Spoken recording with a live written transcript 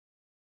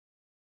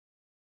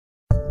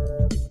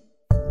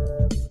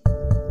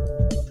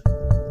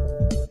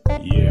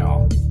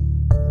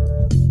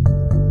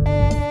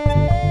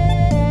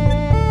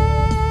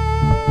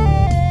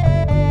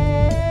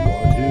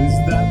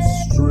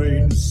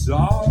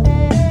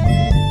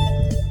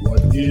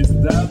is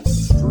that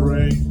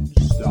strange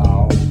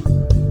sound?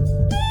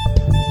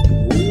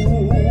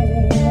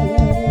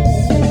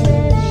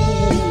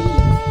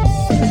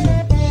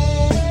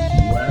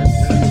 Where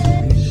can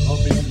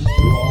it be coming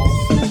from?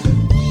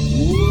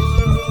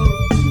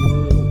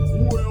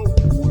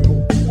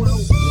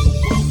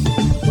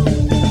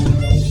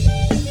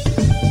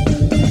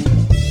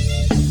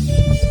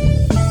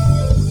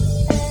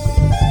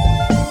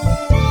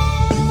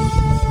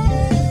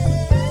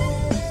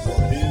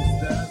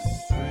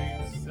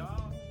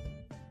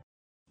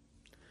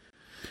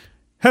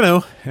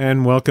 Hello,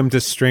 and welcome to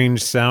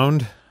Strange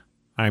Sound.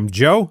 I'm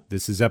Joe.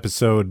 This is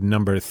episode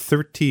number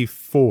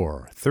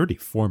 34.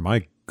 34,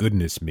 my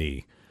goodness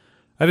me.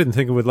 I didn't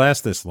think it would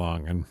last this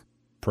long, and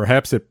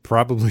perhaps it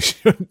probably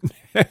shouldn't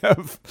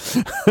have.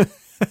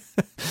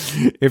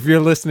 If you're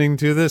listening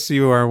to this,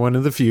 you are one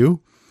of the few.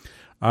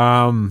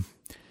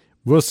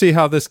 We'll see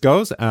how this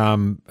goes.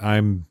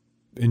 I'm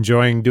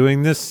enjoying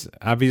doing this,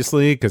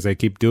 obviously, because I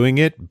keep doing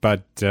it,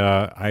 but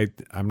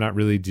I'm not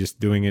really just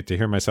doing it to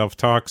hear myself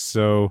talk,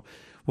 so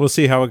we'll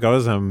see how it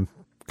goes. I'm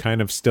kind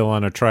of still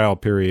on a trial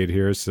period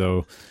here,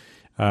 so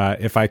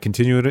if I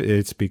continue it,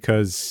 it's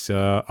because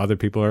other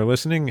people are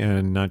listening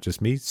and not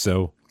just me,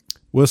 so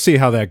we'll see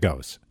how that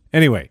goes.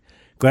 Anyway,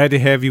 glad to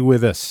have you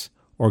with us,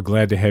 or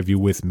glad to have you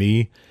with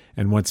me,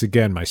 and once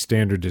again, my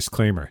standard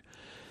disclaimer.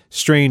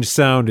 Strange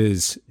Sound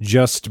is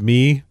just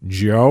me,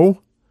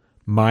 Joe,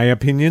 my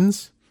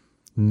opinions,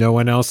 no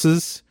one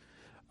else's.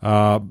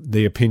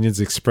 The opinions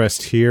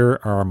expressed here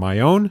are my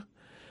own.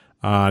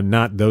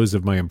 Not those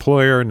of my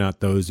employer, not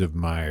those of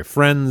my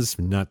friends,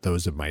 not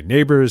those of my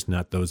neighbors,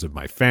 not those of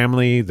my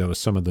family, though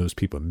some of those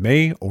people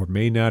may or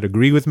may not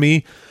agree with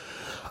me.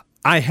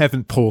 I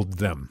haven't polled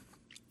them.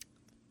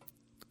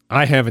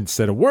 I haven't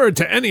said a word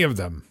to any of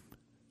them.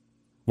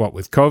 What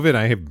with COVID,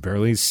 I have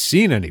barely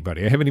seen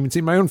anybody. I haven't even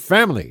seen my own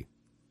family.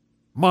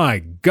 My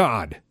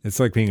God, it's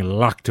like being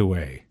locked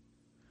away.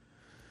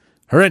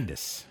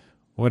 Horrendous.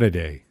 What a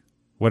day.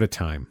 What a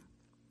time.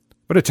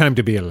 What a time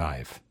to be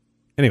alive.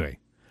 Anyway.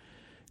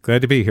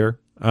 Glad to be here.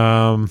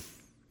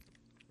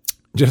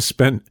 Just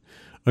spent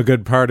a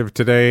good part of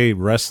today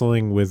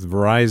wrestling with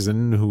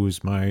Verizon,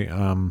 who's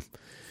my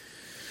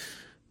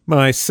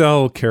my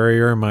cell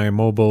carrier, my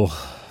mobile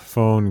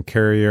phone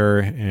carrier,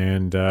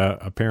 and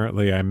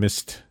apparently I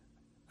missed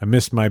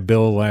my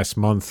bill last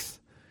month.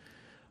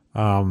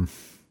 I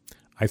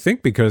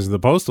think because the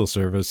Postal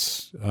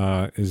Service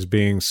is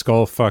being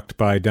skull-fucked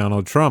by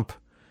Donald Trump,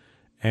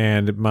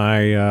 and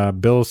my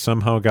bill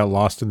somehow got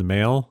lost in the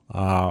mail.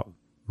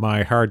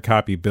 My hard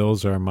copy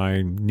bills are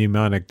my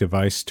mnemonic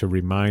device to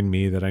remind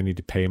me that I need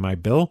to pay my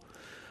bill.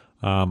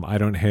 I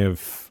don't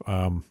have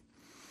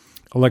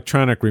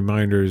electronic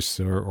reminders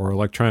or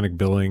electronic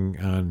billing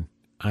on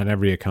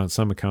every account.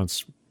 Some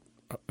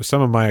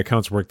of my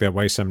accounts work that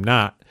way, some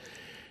not.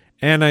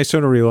 And I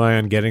sort of rely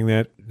on getting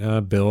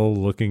that bill,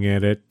 looking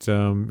at it,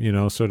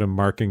 sort of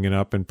marking it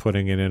up and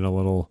putting it in a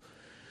little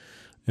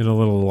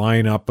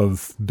lineup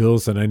of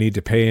bills that I need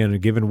to pay in a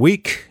given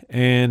week.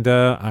 And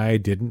I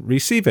didn't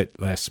receive it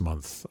last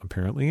month,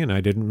 apparently, and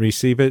I didn't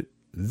receive it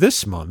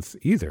this month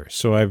either.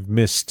 So I've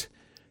missed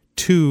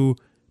 2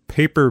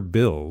 paper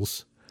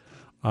bills,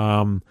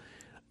 2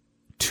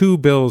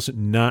 bills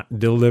not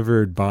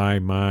delivered by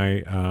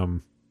my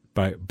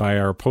by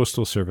our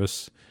postal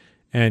service.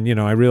 And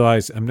I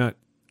realize I'm not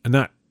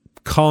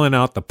calling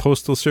out the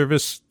Postal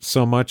Service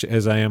so much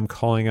as I am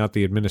calling out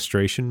the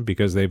administration,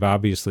 because they've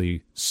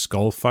obviously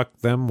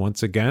skull-fucked them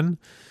once again.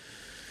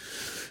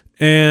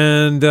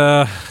 And,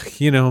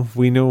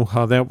 we know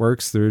how that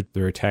works.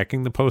 They're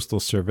attacking the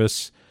Postal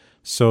Service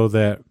so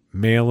that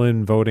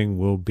mail-in voting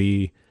will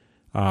be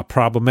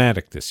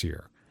problematic this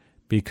year,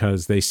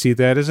 because they see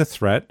that as a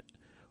threat.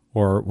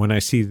 Or when I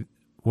say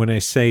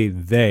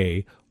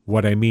they,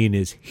 what I mean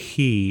is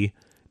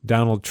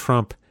Donald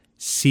Trump,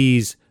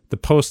 sees the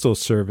Postal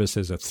Service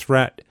as a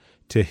threat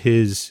to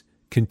his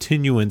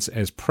continuance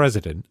as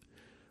president,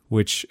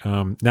 which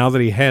now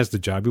that he has the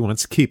job, he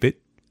wants to keep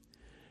it.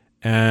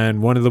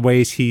 And one of the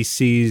ways he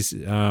sees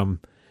a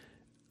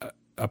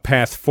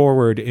path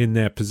forward in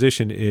that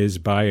position is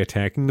by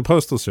attacking the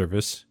Postal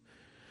Service.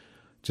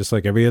 Just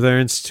like every other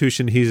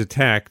institution he's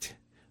attacked,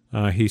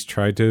 he's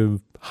tried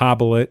to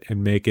hobble it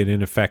and make it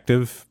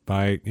ineffective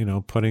by,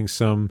 putting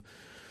some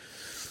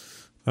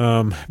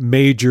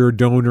major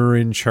donor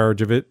in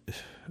charge of it.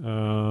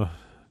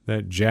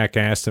 That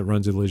jackass that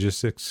runs a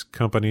logistics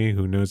company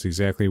who knows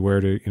exactly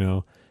where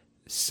to,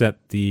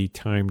 set the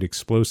timed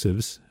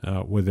explosives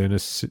within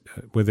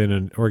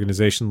an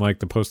organization like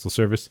the Postal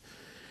Service.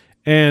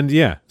 And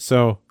yeah,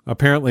 so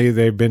apparently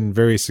they've been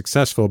very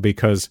successful,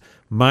 because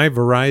my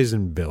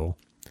Verizon bill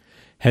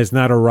has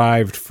not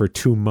arrived for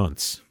 2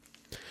 months.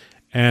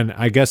 And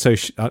I guess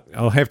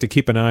I'll have to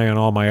keep an eye on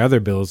all my other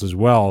bills as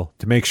well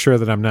to make sure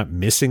that I'm not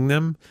missing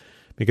them,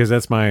 because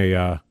that's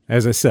my,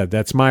 as I said,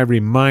 that's my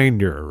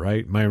reminder,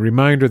 right? My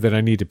reminder that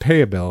I need to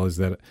pay a bill is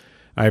that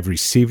I've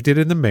received it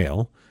in the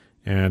mail,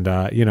 and,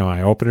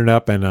 I open it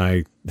up and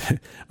I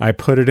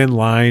put it in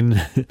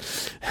line.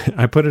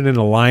 I put it in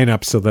a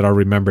lineup so that I'll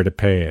remember to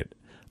pay it.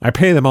 I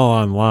pay them all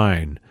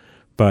online,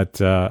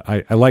 but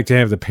I like to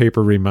have the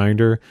paper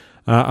reminder.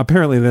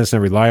 Apparently that's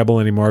not reliable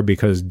anymore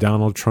because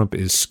Donald Trump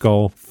is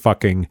skull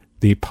fucking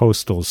the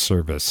Postal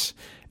Service,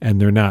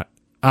 and they're not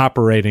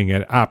operating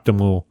at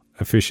optimal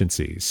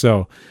efficiency.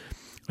 So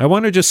I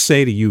want to just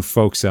say to you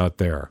folks out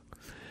there,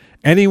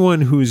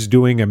 anyone who's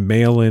doing a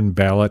mail-in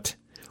ballot,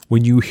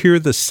 when you hear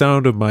the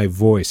sound of my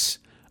voice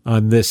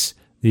on this,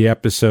 the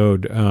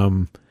episode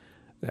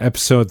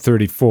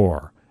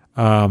 34,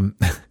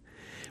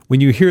 when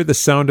you hear the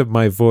sound of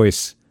my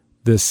voice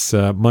this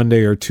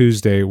Monday or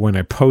Tuesday when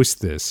I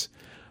post this,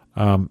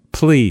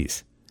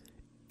 please,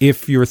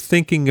 if you're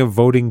thinking of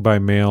voting by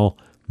mail,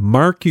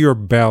 mark your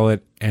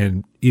ballot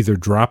and either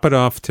drop it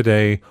off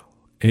today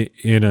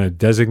in a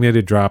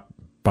designated drop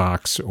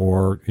box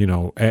or,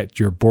 at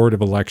your board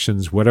of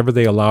elections, whatever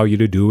they allow you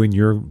to do in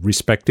your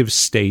respective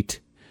state,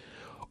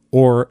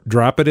 or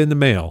drop it in the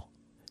mail,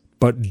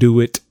 but do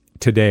it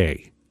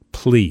today,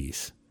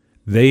 please.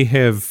 They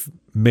have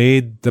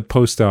made the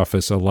post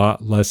office a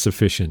lot less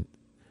efficient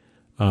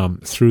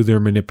through their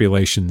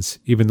manipulations,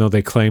 even though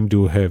they claim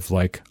to have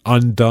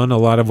undone a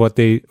lot of what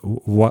they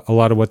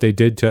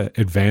did to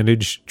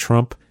advantage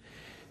Trump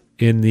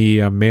in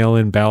the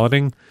mail-in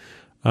balloting.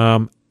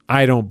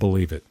 I don't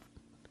believe it.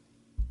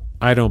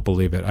 I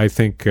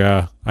think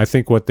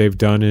what they've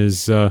done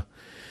is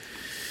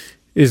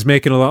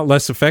make it a lot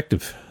less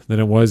effective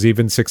than it was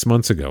even 6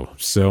 months ago.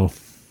 So,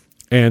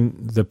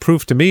 and the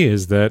proof to me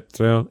is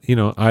that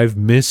I've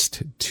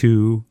missed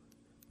 2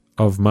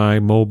 of my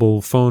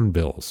mobile phone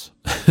bills.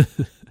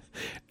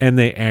 And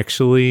they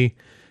actually,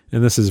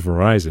 and this is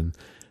Verizon,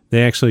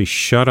 they actually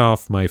shut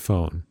off my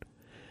phone.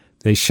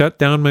 They shut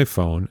down my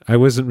phone. I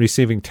wasn't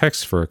receiving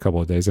texts for a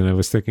couple of days, and I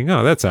was thinking,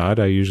 oh, that's odd.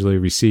 I usually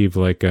receive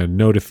a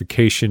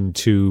notification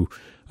to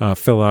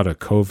fill out a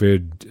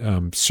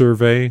COVID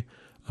survey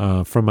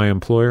from my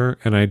employer,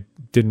 and I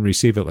didn't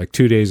receive it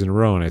 2 days in a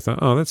row. And I thought,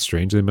 oh, that's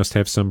strange. They must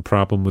have some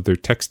problem with their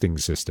texting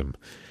system.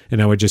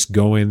 And I would just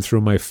go in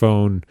through my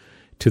phone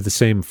to the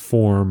same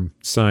form,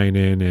 sign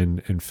in,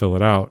 and fill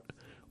it out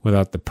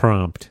without the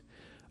prompt.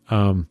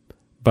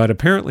 But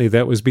apparently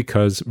that was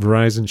because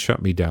Verizon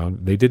shut me down.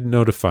 They didn't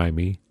notify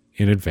me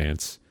in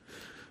advance.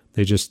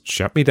 They just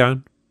shut me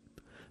down.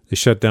 They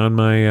shut down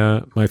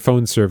my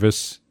phone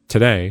service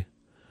today.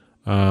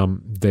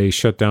 They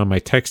shut down my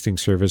texting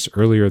service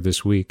earlier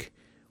this week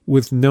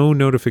with no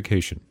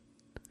notification.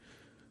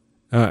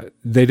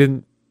 They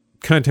didn't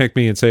contact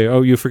me and say,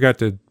 oh, you forgot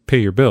to pay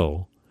your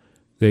bill.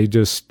 They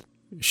just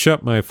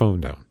shut my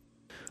phone down.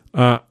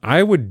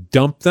 I would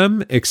dump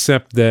them,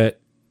 except that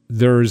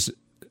there's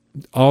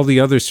all the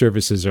other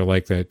services are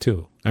like that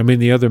too. I mean,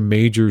 the other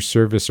major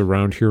service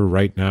around here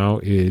right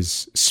now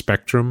is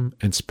Spectrum,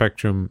 and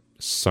Spectrum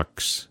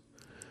sucks.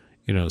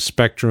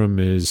 Spectrum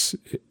is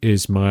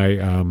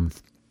my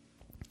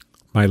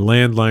my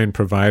landline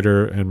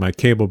provider and my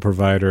cable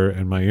provider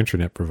and my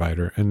internet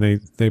provider,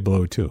 and they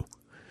blow too.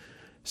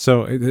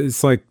 So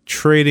it's like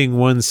trading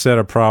one set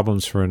of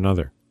problems for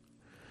another.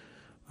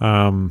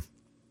 I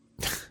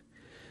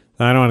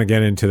don't want to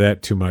get into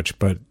that too much,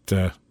 but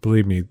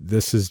believe me,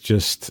 this is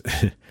just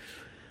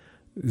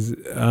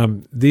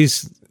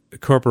these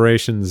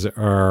corporations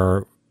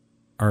are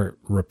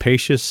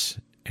rapacious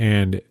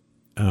and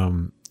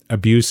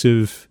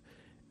abusive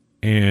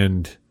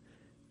and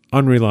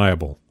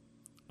unreliable.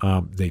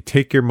 They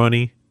take your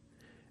money,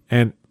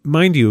 and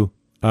mind you,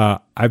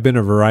 I've been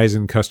a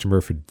Verizon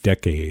customer for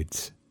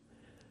decades.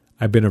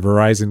 I've been a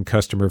Verizon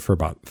customer for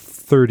about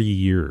 30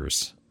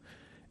 years,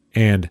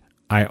 and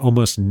I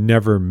almost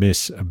never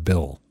miss a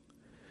bill.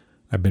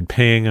 I've been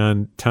paying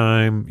on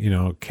time,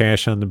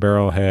 cash on the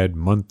barrelhead,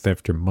 month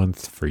after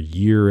month, for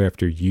year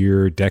after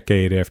year,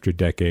 decade after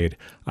decade.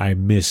 I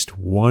missed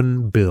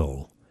one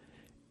bill,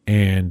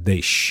 and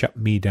they shut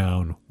me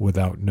down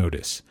without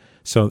notice.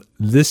 So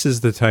this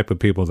is the type of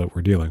people that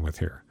we're dealing with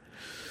here.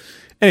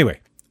 Anyway,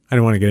 I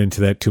don't want to get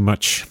into that too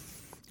much.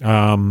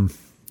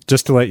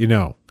 Just to let you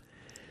know,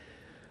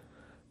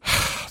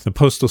 the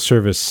Postal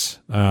Service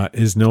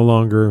is no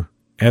longer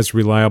as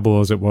reliable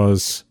as it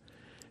was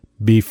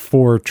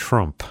before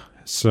Trump.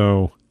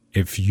 So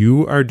if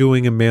you are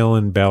doing a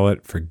mail-in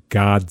ballot, for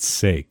God's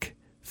sake,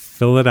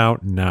 fill it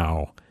out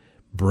now,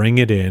 bring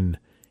it in,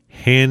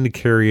 hand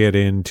carry it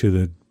in to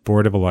the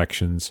Board of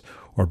Elections,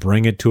 or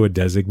bring it to a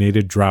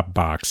designated drop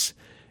box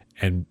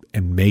and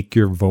make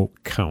your vote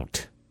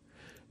count.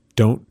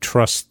 Don't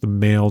trust the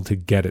mail to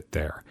get it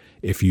there.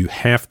 If you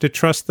have to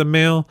trust the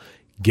mail,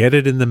 get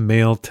it in the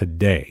mail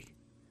today.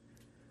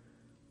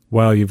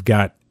 Well, you've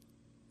got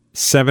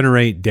 7 or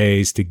 8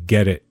 days to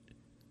get it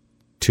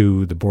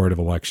to the Board of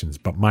Elections.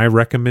 But my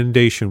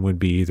recommendation would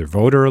be either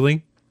vote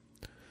early,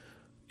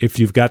 if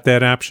you've got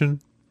that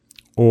option,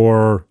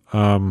 or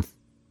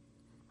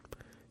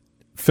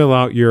fill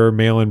out your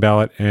mail-in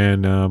ballot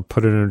and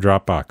put it in a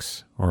drop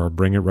box, or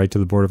bring it right to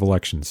the Board of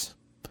Elections.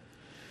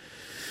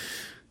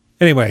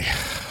 Anyway,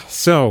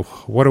 so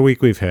what a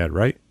week we've had,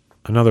 right?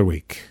 Another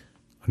week.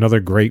 Another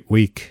great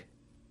week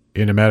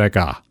in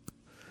America.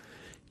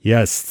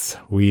 Yes,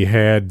 we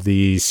had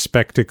the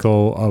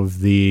spectacle of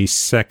the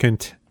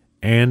second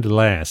and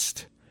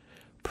last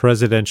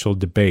presidential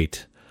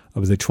debate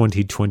of the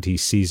 2020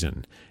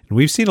 season. And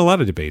we've seen a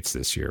lot of debates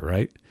this year,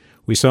 right?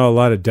 We saw a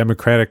lot of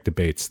Democratic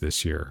debates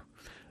this year.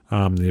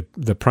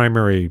 The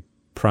primary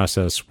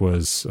process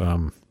was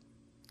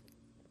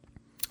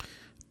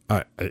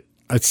a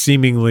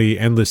seemingly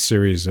endless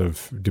series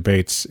of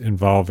debates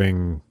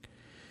involving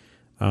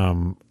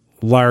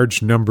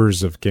large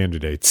numbers of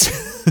candidates.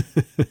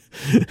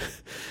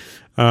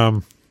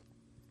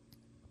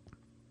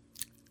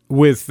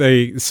 With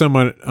a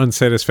somewhat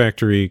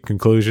unsatisfactory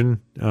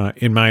conclusion,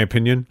 in my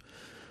opinion.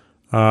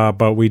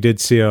 But we did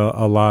see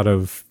a lot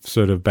of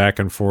sort of back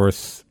and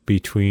forth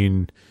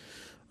between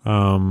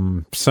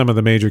some of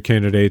the major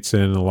candidates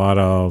and a lot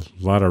of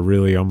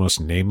really almost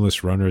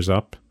nameless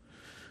runners-up.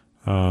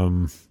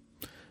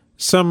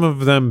 Some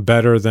of them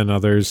better than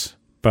others,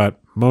 but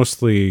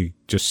mostly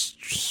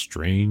just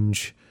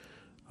strange.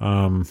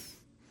 I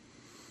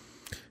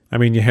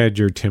mean, you had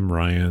your Tim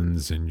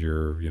Ryans and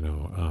your,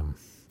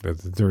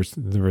 there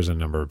was a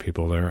number of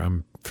people there.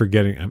 I'm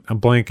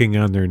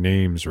blanking on their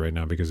names right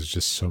now because it's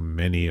just so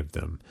many of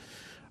them.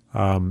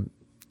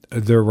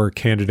 There were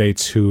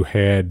candidates who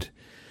had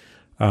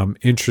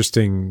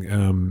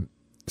interesting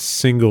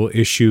single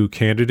issue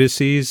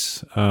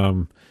candidacies,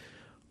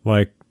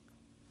 like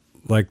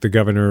the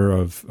governor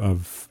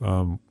of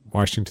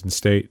Washington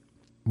State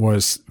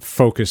was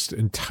focused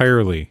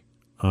entirely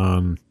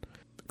on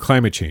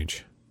climate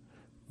change,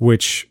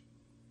 which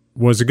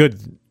was a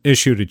good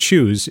issue to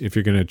choose if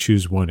you're going to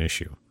choose one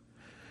issue,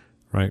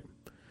 right?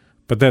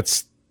 But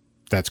that's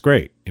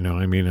great.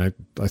 I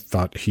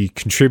thought he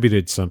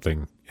contributed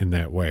something in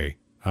that way.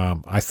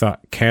 I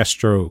thought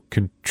Castro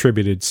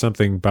contributed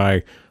something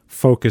by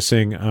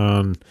focusing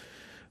on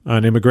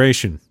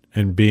immigration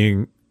and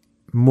being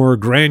more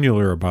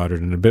granular about it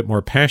and a bit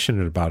more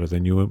passionate about it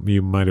than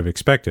you might have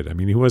expected. I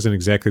mean, he wasn't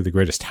exactly the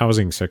greatest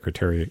housing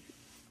secretary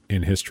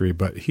in history,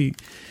 but he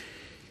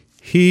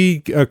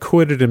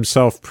acquitted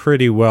himself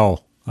pretty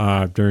well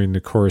during the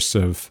course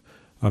of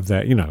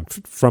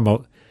that.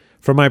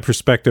 From my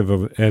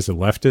perspective as a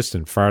leftist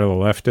and far to the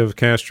left of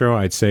Castro,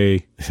 I'd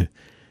say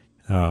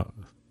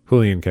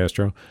Julian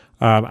Castro.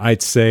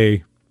 I'd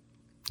say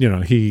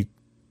he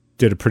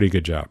did a pretty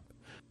good job.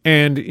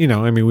 And,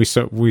 we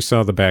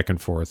saw the back and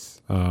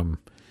forth.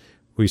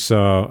 We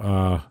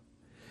saw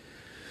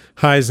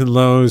highs and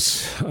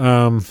lows.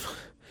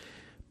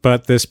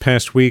 But this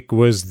past week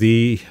was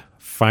the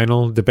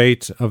final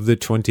debate of the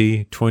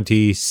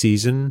 2020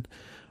 season.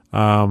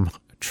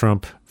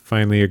 Trump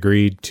finally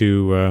agreed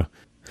to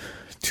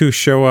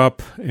show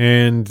up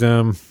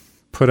and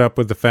put up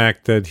with the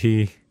fact that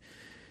he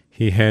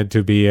had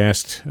to be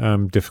asked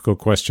difficult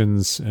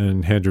questions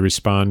and had to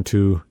respond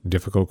to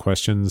difficult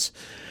questions.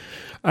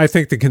 I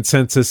think the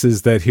consensus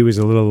is that he was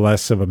a little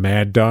less of a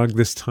mad dog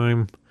this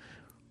time,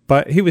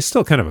 but he was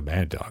still kind of a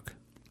mad dog.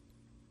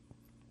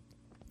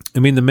 I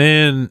mean, the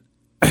man,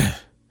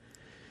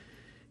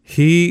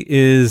 he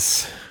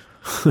is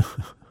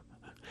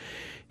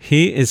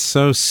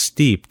so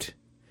steeped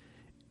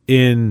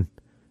in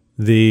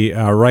the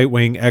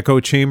right-wing echo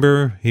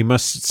chamber. He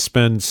must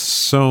spend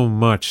so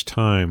much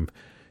time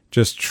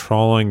just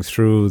trawling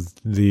through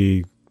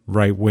the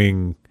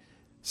right-wing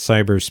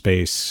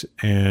cyberspace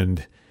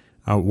and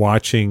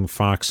watching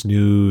Fox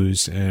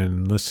News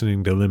and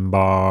listening to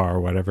Limbaugh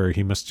or whatever.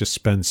 He must just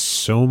spend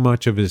so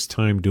much of his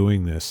time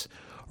doing this,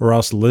 or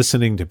else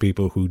listening to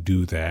people who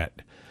do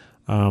that,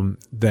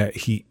 that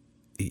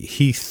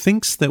he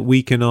thinks that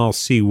we can all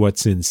see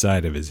what's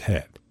inside of his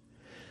head.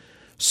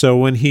 So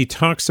when he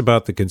talks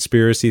about the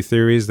conspiracy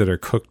theories that are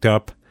cooked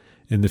up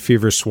in the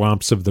fever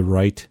swamps of the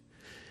right,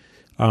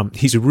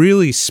 he's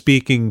really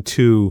speaking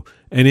to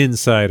an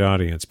inside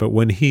audience. But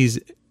when he's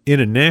in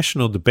a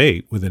national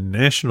debate with a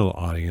national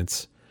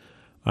audience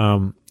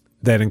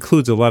that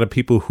includes a lot of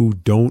people who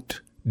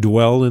don't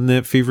dwell in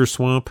that fever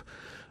swamp,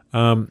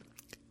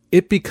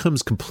 it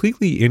becomes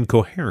completely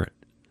incoherent.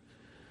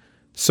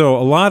 So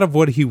a lot of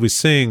what he was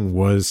saying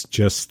was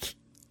just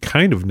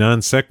kind of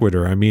non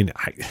sequitur. I mean,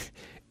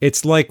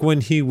 it's like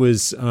when he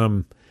was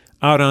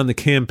out on the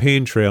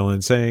campaign trail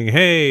and saying,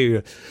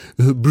 "Hey,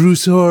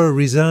 Bruce Orr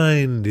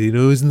resigned,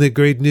 isn't that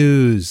great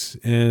news?"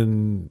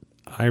 And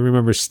I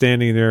remember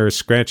standing there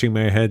scratching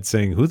my head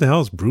saying, "Who the hell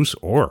is Bruce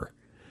Orr?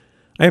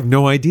 I have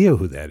no idea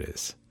who that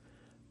is."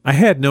 I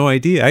had no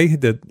idea. I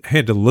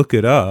had to look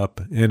it up,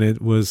 and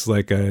it was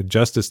like a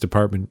Justice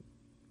Department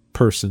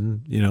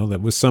person,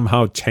 that was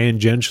somehow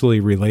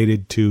tangentially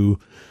related to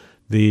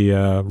the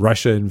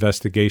Russia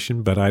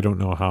investigation, but I don't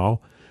know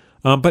how.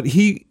 But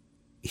he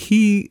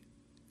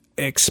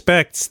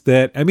expects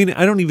that. I mean,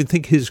 I don't even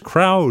think his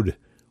crowd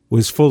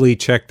was fully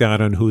checked out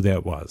on who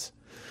that was.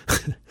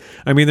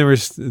 I mean, there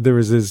was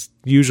this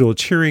usual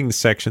cheering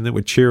section that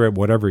would cheer at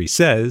whatever he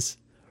says,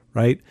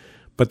 right?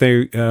 But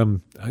they,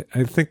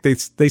 I think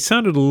they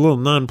sounded a little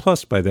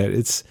nonplussed by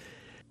that.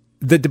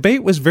 The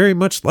debate was very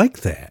much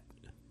like that.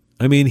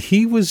 I mean,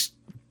 he was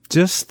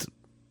just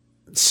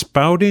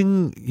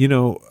spouting,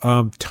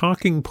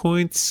 talking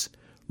points,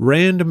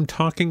 random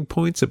talking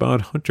points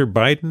about Hunter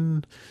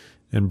Biden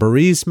and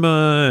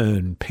Burisma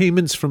and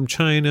payments from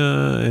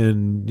China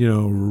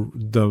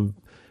and,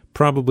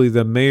 probably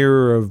the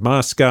mayor of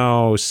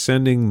Moscow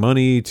sending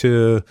money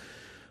to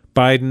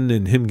Biden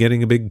and him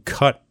getting a big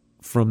cut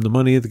from the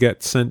money that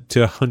got sent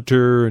to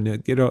Hunter.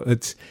 And,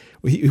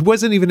 he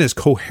wasn't even as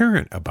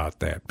coherent about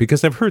that,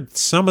 because I've heard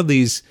some of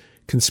these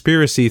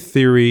conspiracy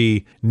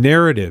theory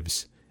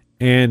narratives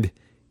and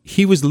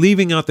he was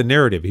leaving out the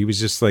narrative. He was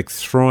just like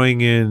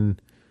throwing in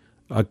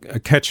a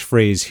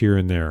catchphrase here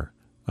and there.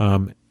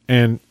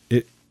 And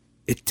it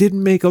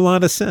didn't make a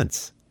lot of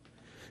sense.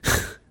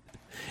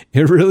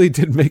 It really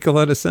didn't make a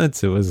lot of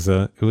sense. It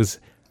was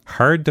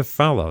hard to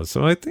follow.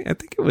 So I think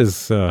it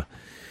was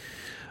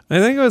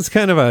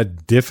kind of a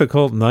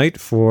difficult night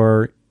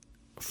for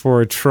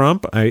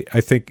Trump. I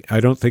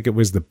don't think it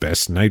was the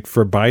best night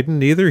for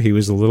Biden either. He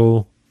was a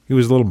little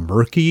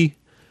murky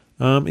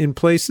in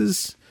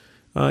places.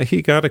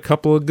 He got a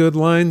couple of good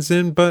lines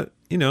in, but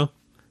it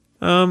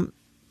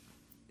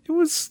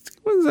was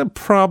a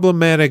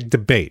problematic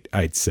debate,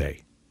 I'd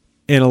say,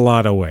 in a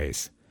lot of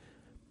ways.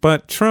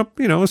 But Trump,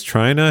 was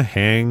trying to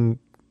hang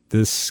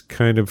this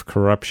kind of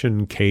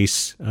corruption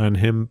case on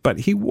him, but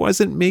he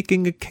wasn't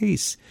making a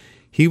case.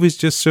 He was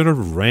just sort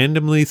of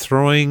randomly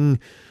throwing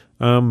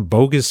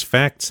bogus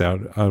facts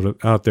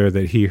out there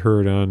that he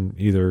heard on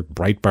either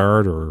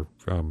Breitbart or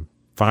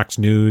Fox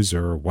News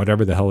or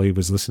whatever the hell he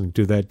was listening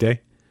to that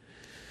day.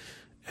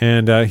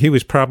 And he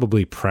was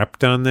probably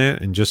prepped on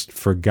that and just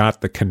forgot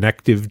the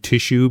connective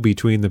tissue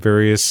between the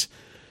various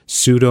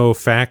pseudo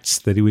facts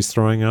that he was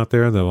throwing out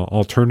there, the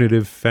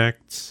alternative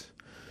facts,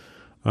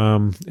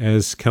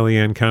 as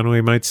Kellyanne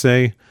Conway might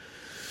say.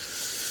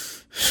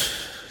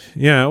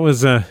 Yeah,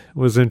 it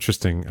was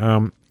interesting.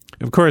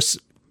 Of course,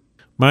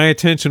 my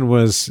attention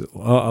was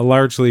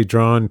largely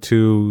drawn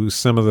to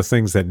some of the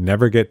things that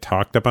never get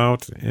talked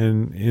about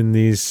in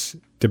these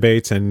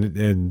debates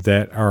and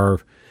that are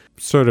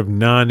sort of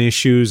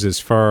non-issues as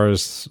far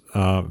as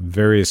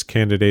various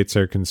candidates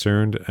are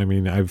concerned. I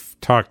mean, I've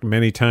talked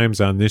many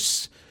times on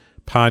this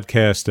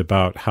podcast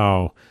about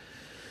how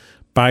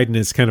Biden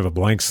is kind of a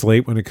blank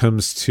slate when it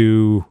comes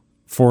to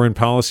foreign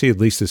policy, at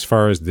least as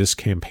far as this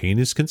campaign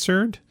is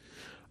concerned.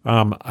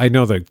 I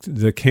know that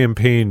the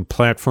campaign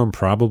platform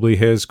probably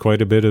has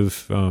quite a bit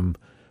of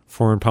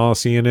foreign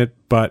policy in it,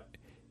 but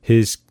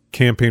his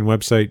campaign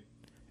website,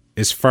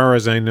 as far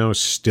as I know,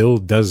 still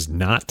does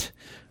not.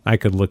 I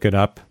could look it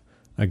up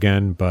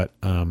again, but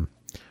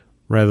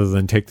rather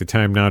than take the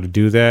time now to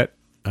do that,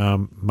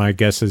 my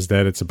guess is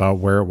that it's about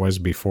where it was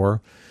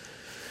before.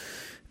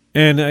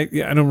 And I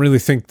don't really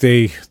think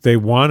they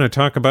want to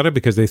talk about it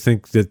because they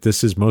think that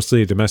this is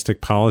mostly a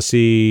domestic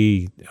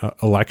policy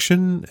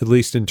election, at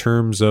least in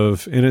terms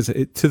of, and it's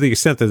to the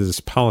extent that it's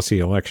a policy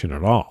election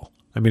at all.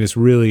 I mean, it's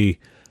really,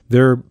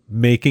 they're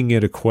making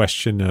it a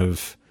question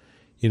of,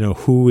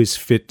 who is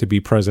fit to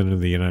be president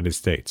of the United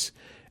States.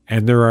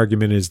 And their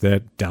argument is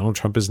that Donald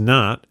Trump is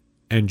not,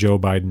 and Joe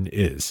Biden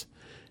is.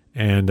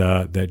 And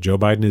that Joe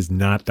Biden is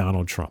not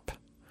Donald Trump.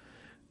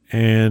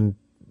 And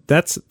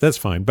that's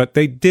fine. But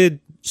they did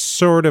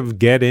sort of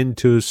get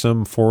into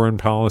some foreign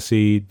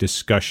policy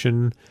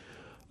discussion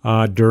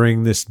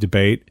during this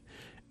debate.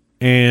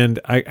 And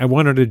I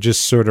wanted to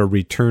just sort of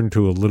return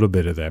to a little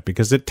bit of that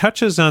because it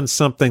touches on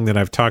something that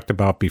I've talked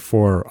about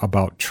before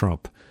about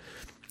Trump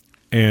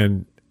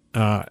and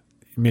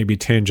maybe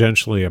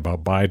tangentially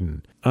about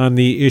Biden. On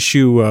the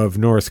issue of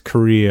North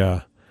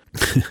Korea,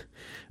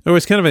 there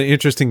was kind of an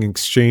interesting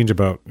exchange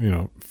about,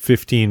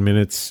 14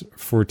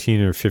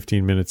 or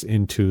 15 minutes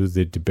into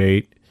the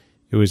debate.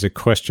 It was a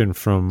question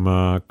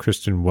from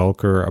Kristen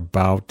Welker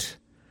about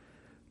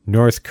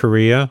North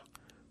Korea,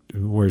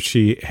 where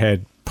she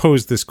had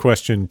posed this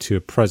question to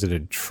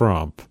President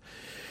Trump.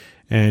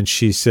 And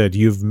she said,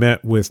 "You've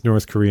met with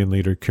North Korean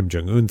leader Kim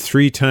Jong-un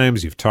 3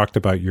 times. You've talked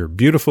about your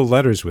beautiful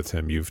letters with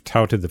him. You've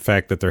touted the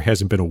fact that there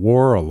hasn't been a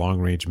war, a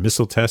long-range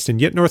missile test, and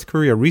yet North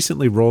Korea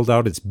recently rolled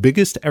out its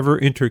biggest ever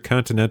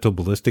intercontinental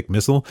ballistic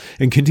missile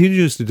and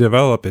continues to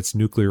develop its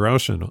nuclear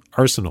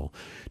arsenal.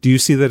 Do you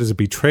see that as a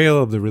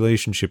betrayal of the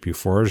relationship you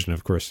forged?" And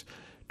of course,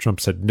 Trump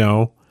said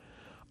no.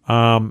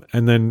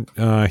 And then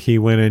he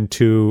went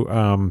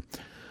into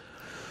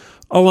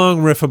a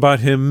long riff about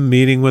him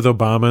meeting with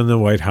Obama in the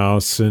White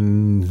House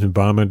and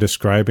Obama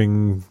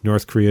describing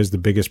North Korea as the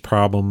biggest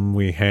problem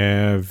we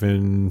have.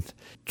 And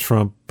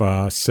Trump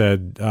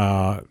said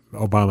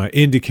Obama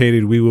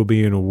indicated we will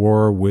be in a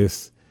war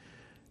with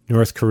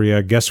North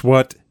Korea. Guess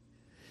what?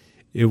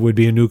 It would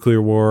be a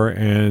nuclear war,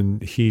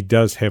 and he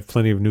does have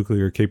plenty of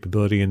nuclear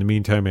capability. In the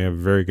meantime, I have a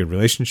very good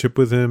relationship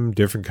with him,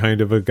 different kind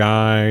of a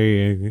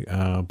guy,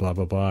 blah,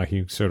 blah, blah.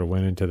 He sort of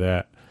went into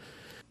that.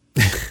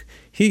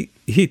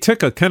 He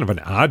took a kind of an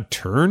odd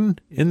turn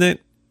in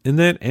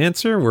that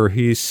answer where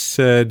he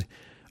said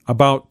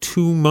about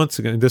 2 months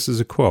ago, and this is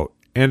a quote,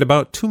 and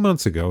about 2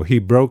 months ago, he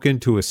broke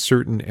into a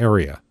certain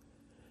area.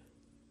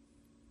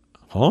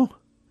 Huh?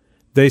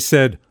 They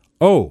said,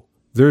 "Oh,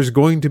 there's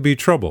going to be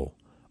trouble."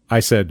 I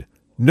said,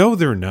 No,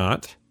 they're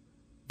not,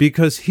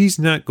 because he's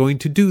not going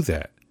to do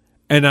that.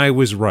 And I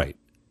was right.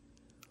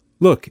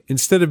 Look,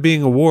 instead of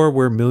being a war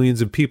where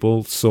millions of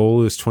people,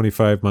 Seoul is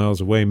 25 miles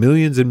away,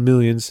 millions and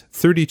millions,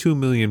 32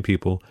 million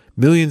people,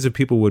 millions of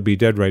people would be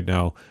dead right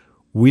now.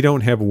 We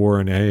don't have a war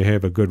and I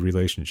have a good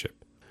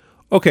relationship.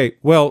 Okay,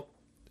 well,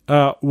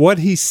 what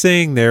he's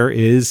saying there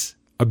is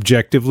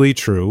objectively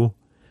true.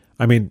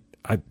 I mean,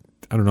 I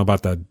don't know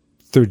about the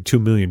 32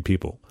 million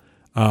people.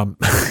 But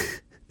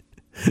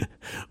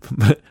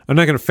I'm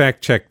not going to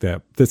fact check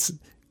that.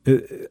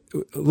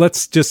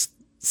 Let's just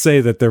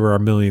say that there are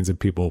millions of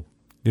people,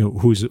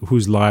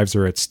 whose lives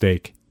are at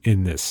stake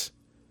in this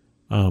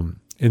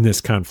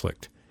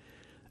conflict.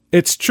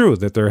 It's true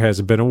that there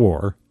hasn't been a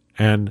war,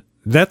 and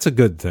that's a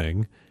good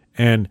thing.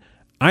 And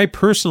I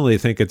personally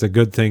think it's a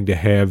good thing to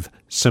have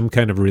some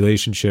kind of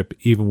relationship,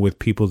 even with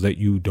people that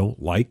you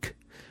don't like,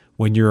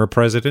 when you're a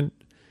president.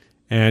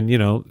 And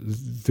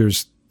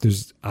there's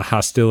a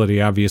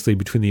hostility, obviously,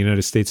 between the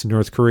United States and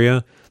North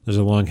Korea. There's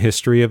a long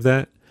history of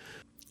that.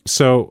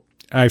 So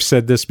I've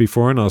said this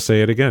before, and I'll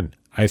say it again.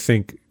 I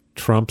think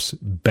Trump's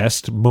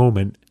best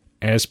moment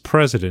as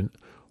president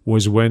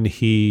was when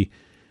he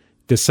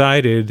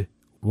decided,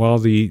 while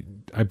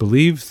I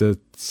believe the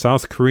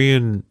South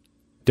Korean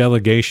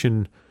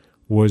delegation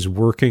was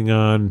working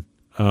on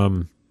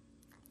the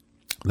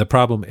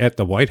problem at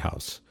the White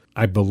House.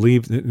 I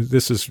think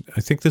this is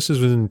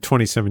in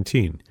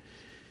 2017.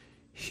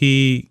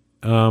 He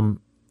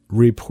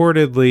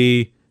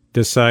reportedly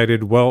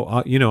decided, well,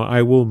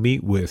 I will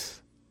meet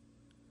with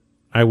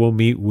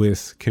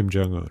Kim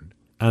Jong-un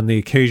on the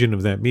occasion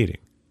of that meeting.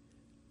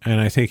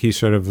 And I think he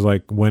sort of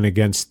went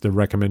against the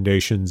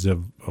recommendations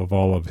of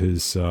all of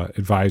his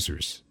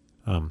advisors,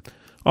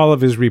 all of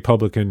his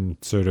Republican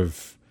sort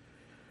of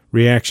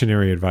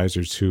reactionary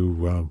advisors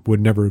who would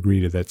never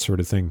agree to that sort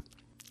of thing.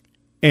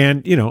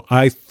 And,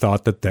 I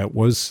thought that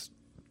was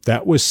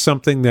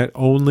something that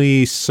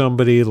only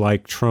somebody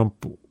like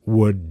Trump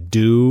would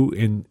do,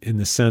 in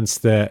the sense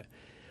that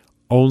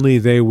only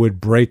they would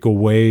break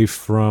away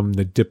from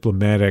the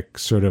diplomatic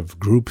sort of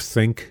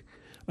groupthink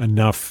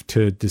enough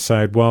to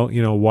decide, well,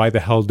 why the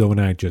hell don't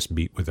I just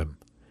meet with him?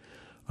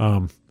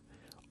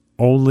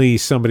 Only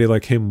somebody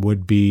like him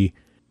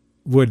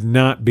would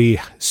not be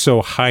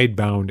so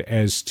hidebound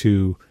as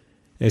to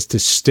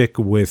stick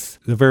with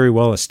the very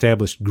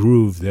well-established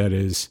groove that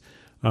is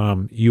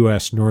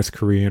U.S.-North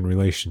Korean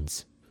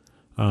relations,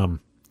 the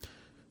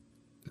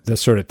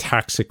sort of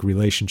toxic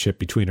relationship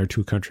between our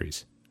two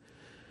countries.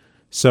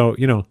 So,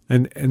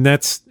 and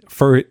that's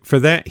for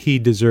that he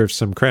deserves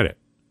some credit,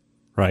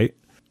 right?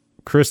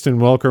 Kristen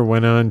Welker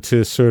went on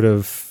to sort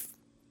of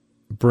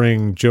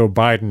bring Joe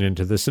Biden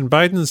into this, and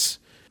Biden's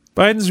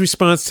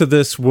response to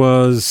this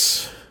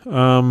was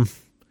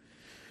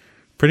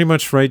pretty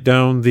much right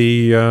down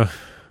the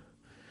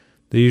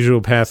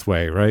usual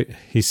pathway, right?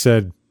 He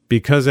said,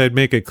 because I'd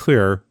make it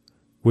clear,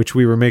 which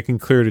we were making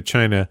clear to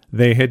China,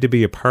 they had to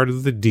be a part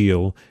of the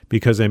deal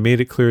because I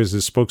made it clear as a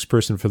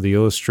spokesperson for the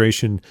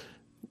illustration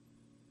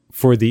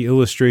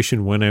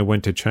when I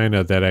went to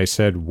China that I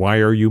said, why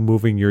are you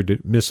moving your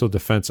missile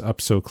defense up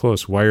so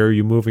close? Why are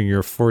you moving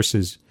your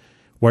forces?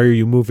 Why are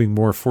you moving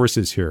more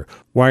forces here?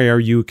 Why are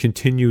you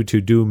continue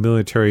to do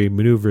military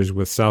maneuvers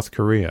with South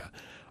Korea?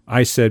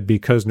 I said,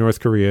 because North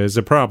Korea is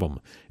a problem,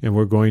 and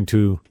we're going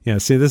to,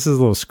 see, this is a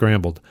little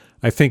scrambled.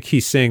 I think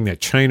he's saying that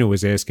China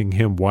was asking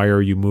him, why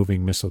are you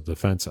moving missile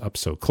defense up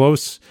so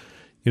close?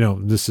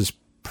 This is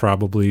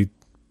probably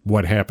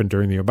what happened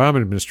during the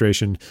Obama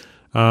administration.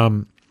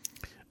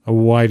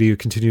 Why do you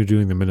continue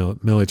doing the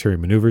military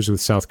maneuvers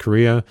with South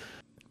Korea?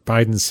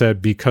 Biden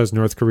said, because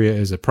North Korea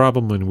is a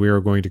problem and we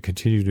are going to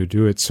continue to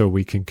do it so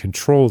we can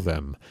control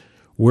them.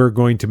 We're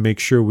going to make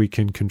sure we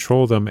can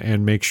control them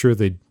and make sure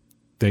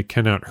they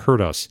cannot hurt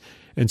us.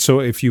 And so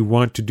if you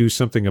want to do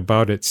something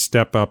about it,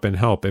 step up and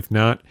help. If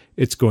not,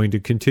 it's going to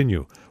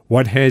continue.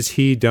 What has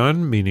he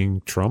done,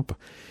 meaning Trump?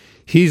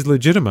 He's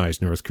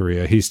legitimized North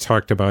Korea. He's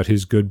talked about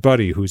his good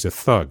buddy who's a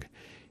thug.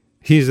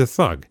 He's a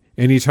thug.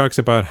 And he talks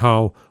about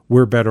how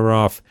we're better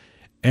off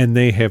and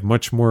they have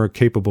much more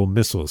capable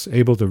missiles,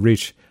 able to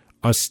reach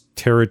us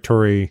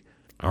territory,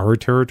 our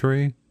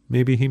territory,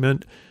 maybe he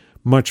meant,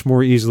 much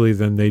more easily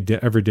than they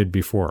ever did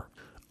before.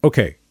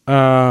 Okay,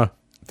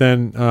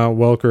 then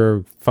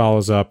Welker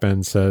follows up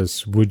and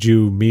says,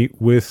 you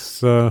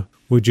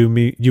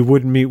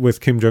wouldn't meet with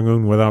Kim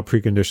Jong-un without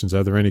preconditions.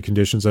 Are there any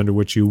conditions under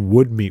which you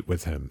would meet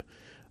with him?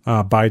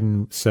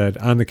 Biden said,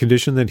 on the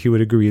condition that he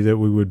would agree that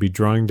we would be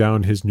drawing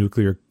down his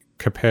nuclear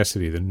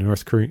capacity.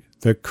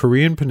 The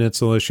Korean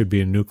Peninsula should be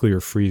a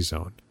nuclear-free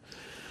zone.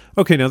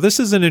 Okay, now this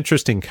is an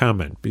interesting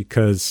comment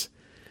because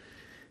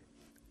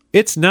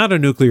it's not a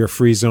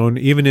nuclear-free zone,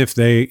 even if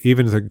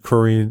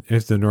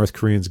the North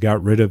Koreans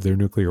got rid of their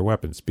nuclear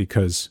weapons,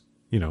 because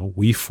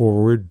we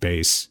forward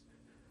base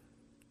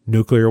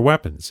nuclear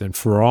weapons, and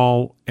for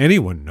all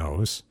anyone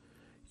knows,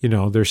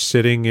 they're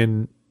sitting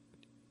in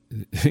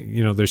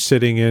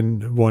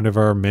one of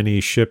our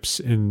many ships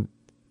in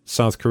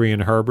South Korean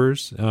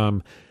harbors.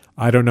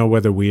 I don't know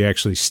whether we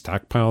actually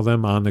stockpile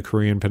them on the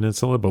Korean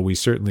Peninsula, but we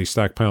certainly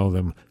stockpile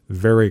them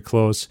very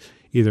close,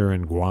 either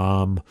in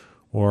Guam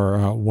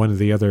or one of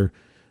the other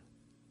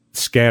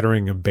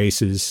scattering of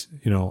bases,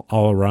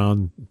 all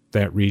around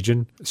that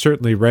region,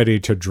 certainly ready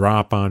to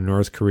drop on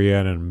North Korea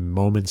at a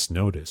moment's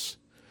notice.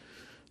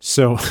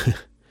 So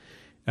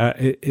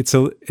it's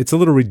a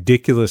little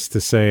ridiculous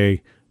to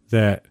say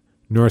that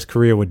North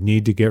Korea would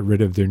need to get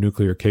rid of their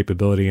nuclear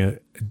capability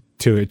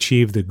to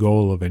achieve the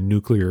goal of a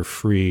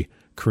nuclear-free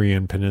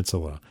Korean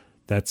Peninsula.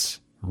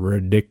 That's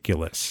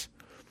ridiculous.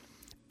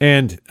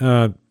 And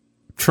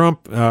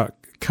Trump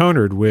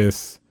countered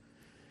with,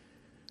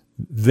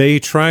 they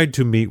tried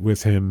to meet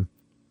with him,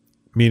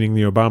 meaning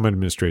the Obama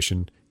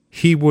administration.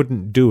 He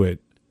wouldn't do it,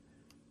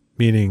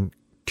 meaning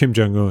Kim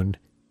Jong-un.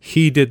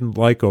 He didn't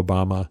like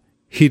Obama.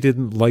 He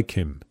didn't like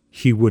him.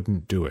 He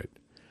wouldn't do it.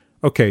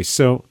 Okay,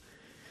 so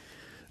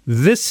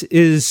this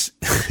is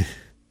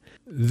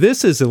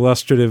this is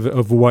illustrative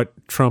of what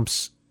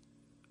Trump's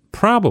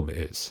problem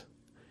is.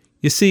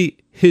 You see,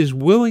 his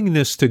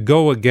willingness to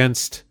go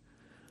against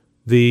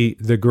the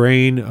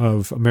grain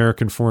of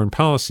American foreign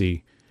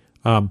policy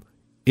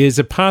is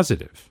a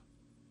positive,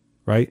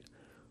 right?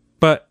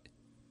 But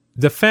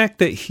the fact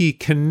that he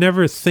can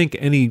never think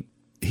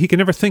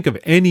of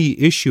any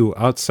issue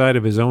outside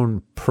of his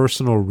own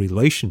personal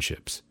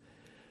relationships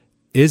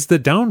is the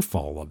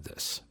downfall of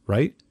this,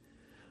 right?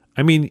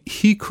 I mean,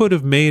 he could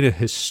have made a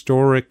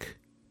historic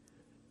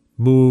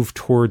move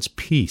towards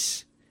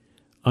peace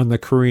on the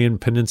Korean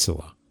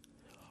Peninsula.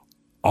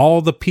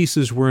 All the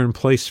pieces were in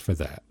place for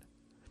that.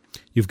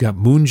 You've got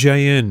Moon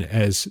Jae-in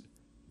as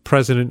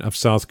president of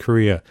South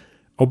Korea.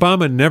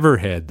 Obama never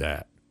had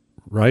that,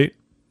 right?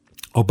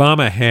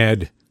 Obama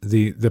had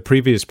the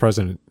previous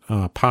president,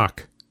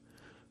 Park,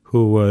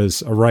 who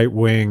was a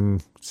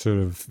right-wing sort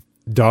of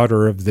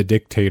daughter of the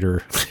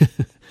dictator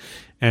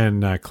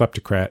and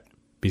kleptocrat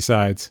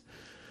besides,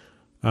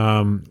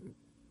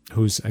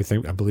 who's, I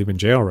believe in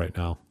jail right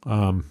now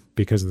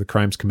because of the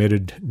crimes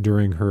committed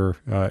during her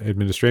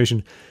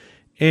administration.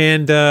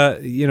 And,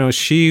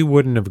 she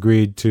wouldn't have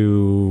agreed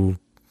to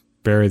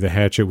bury the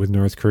hatchet with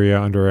North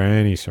Korea under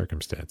any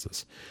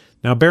circumstances.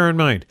 Now, bear in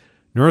mind,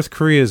 North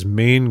Korea's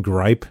main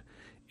gripe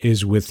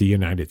is with the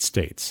United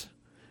States.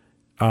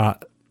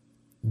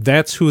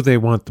 That's who they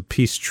want the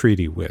peace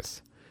treaty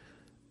with.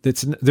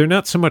 They're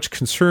not so much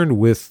concerned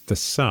with the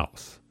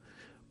South,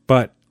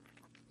 but,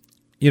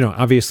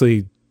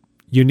 obviously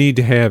you need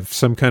to have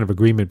some kind of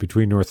agreement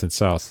between North and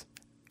South.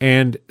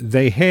 And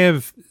they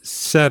have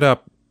set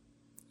up,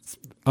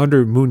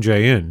 under Moon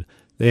Jae-in,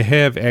 they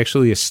have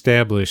actually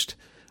established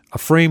a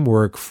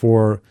framework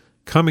for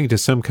coming to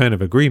some kind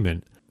of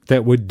agreement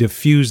that would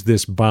diffuse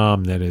this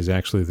bomb that is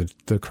actually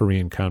the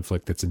Korean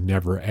conflict that's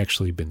never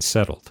actually been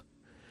settled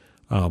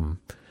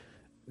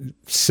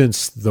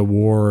since the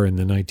war in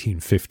the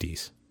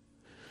 1950s.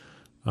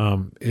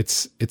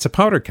 It's a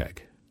powder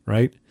keg,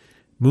 right?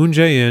 Moon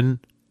Jae-in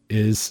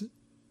is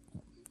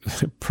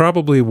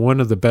probably one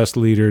of the best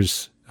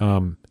leaders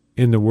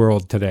in the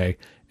world today,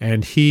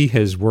 and he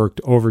has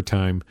worked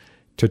overtime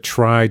to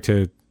try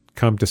to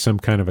come to some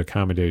kind of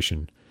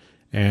accommodation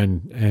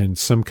and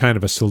some kind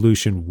of a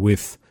solution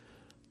with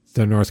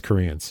the North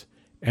Koreans.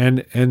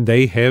 And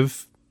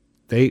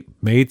they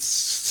made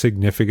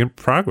significant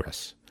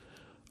progress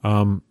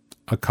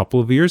a couple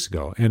of years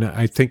ago. And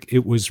I think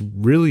it was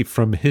really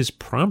from his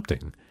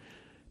prompting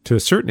to a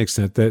certain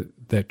extent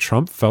that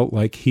Trump felt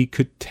like he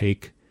could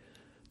take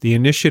the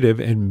initiative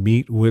and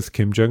meet with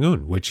Kim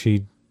Jong-un, which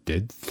he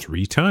did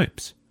 3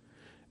 times,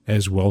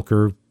 as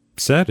Welker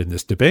said in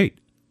this debate.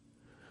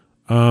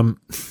 And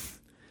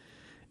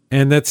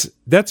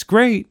that's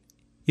great.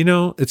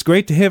 It's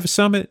great to have a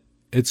summit.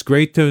 It's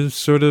great to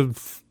sort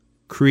of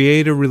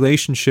create a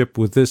relationship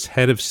with this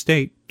head of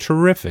state.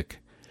 Terrific.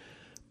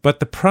 But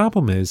the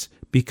problem is,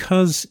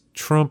 because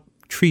Trump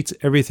treats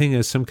everything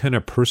as some kind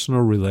of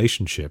personal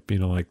relationship,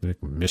 like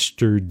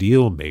Mr.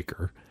 Deal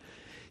Maker,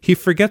 he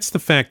forgets the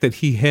fact that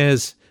he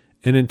has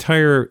an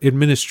entire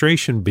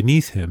administration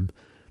beneath him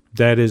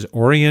that is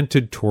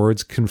oriented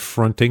towards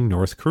confronting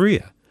North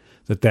Korea.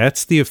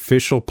 That's the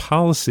official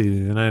policy of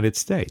the United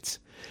States.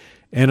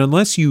 And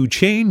unless you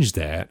change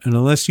that, and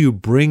unless you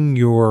bring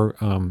your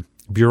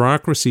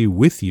bureaucracy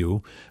with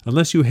you,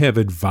 unless you have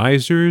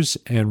advisors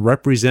and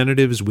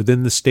representatives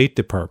within the State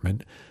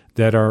Department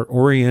that are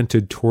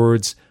oriented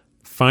towards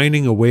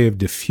finding a way of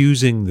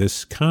diffusing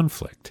this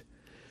conflict,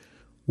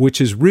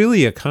 which is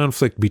really a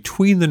conflict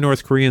between the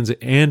North Koreans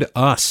and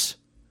us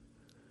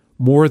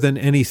more than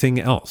anything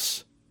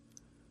else.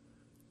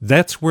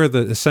 That's where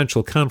the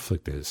essential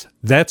conflict is.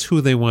 That's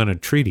who they want a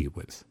treaty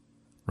with,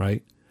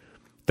 right?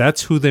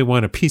 That's who they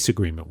want a peace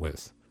agreement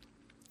with.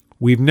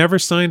 We've never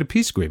signed a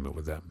peace agreement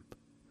with them.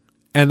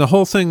 And the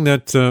whole thing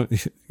that,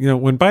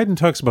 when Biden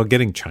talks about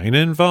getting China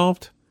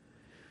involved,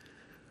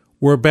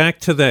 we're back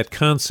to that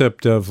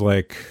concept of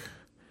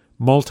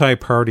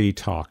multi-party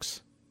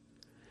talks.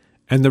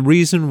 And the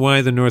reason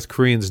why the North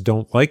Koreans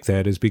don't like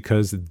that is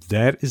because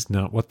that is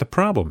not what the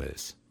problem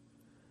is.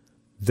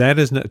 that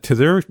is not to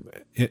their,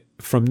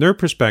 from their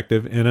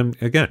perspective. And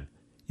again,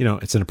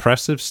 it's an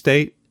oppressive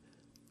state.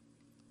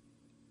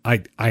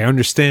 I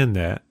understand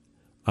that.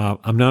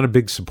 I'm not a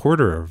big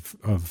supporter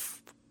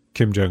of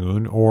Kim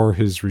Jong-un or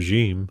his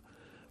regime,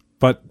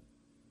 but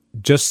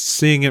just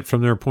seeing it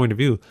from their point of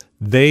view,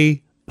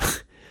 they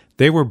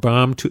were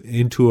bombed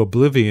into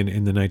oblivion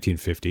in the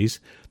 1950s.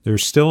 They're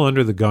still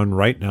under the gun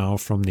right now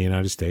from the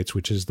United States,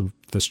 which is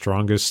the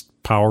strongest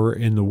power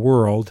in the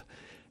world,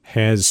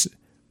 has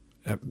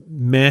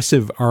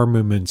massive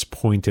armaments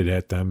pointed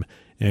at them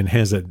and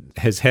has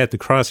had the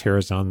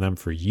crosshairs on them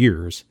for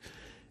years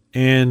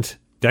and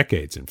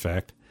decades, in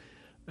fact.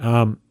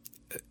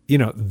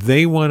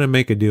 They want to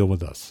make a deal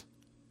with us.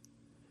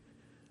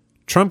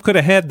 Trump could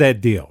have had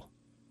that deal.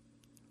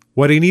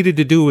 What he needed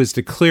to do was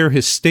to clear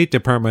his State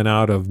Department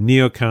out of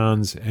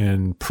neocons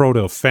and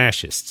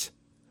proto-fascists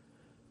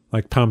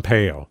like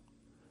Pompeo,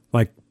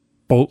 like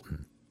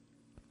Bolton.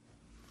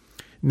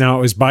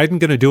 Now, is Biden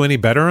going to do any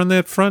better on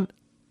that front?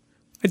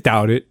 I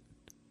doubt it.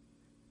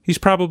 He's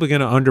probably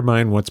going to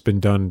undermine what's been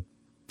done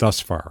thus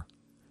far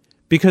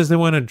because they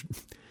want to.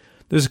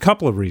 There's a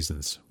couple of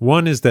reasons.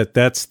 One is that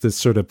that's the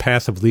sort of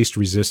path of least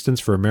resistance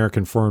for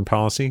American foreign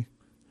policy,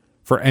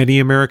 for any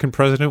American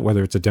president,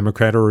 whether it's a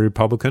Democrat or a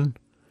Republican,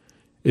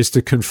 is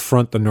to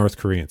confront the North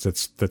Koreans.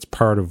 That's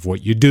part of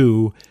what you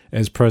do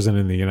as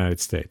president of the United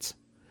States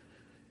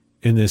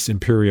in this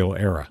imperial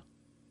era.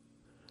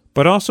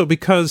 But also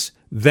because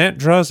that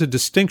draws a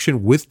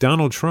distinction with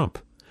Donald Trump.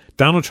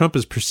 Donald Trump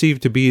is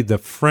perceived to be the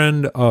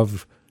friend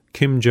of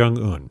Kim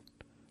Jong-un,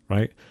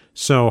 right?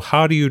 So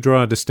how do you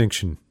draw a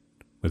distinction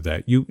with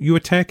that? You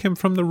attack him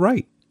from the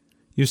right.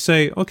 You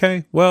say,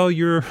 okay, well,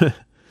 you're,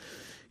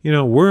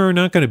 we're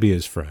not going to be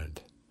his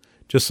friend.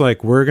 Just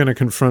like we're going to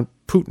confront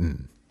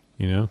Putin.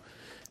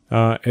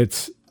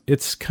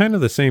 It's kind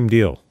of the same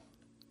deal.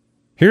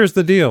 Here's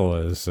the deal,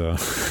 as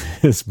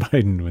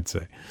Biden would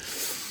say.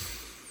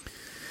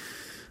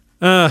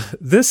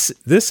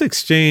 This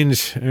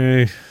exchange,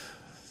 I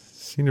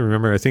seem to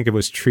remember. I think it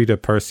was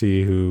Trita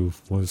Parsi who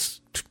was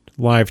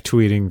live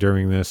tweeting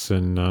during this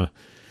and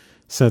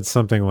said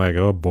something like,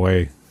 "Oh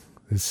boy,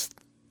 this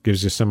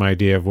gives you some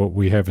idea of what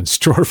we have in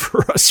store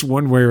for us,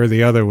 one way or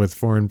the other, with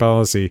foreign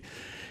policy."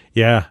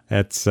 Yeah,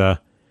 that's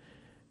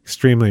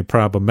extremely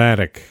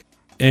problematic.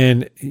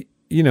 And,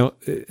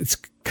 its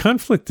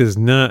conflict has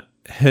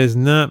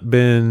not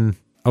been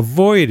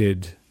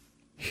avoided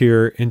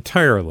here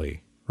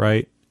entirely,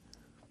 right?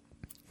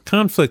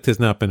 Conflict has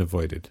not been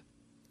avoided.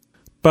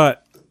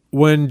 But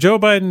when Joe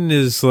Biden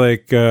is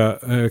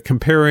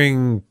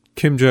comparing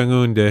Kim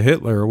Jong-un to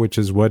Hitler, which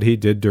is what he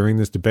did during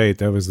this debate,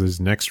 that was his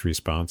next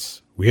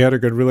response. We had a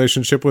good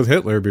relationship with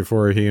Hitler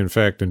before he, in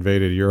fact,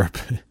 invaded Europe.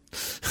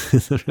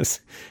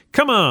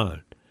 Come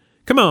on,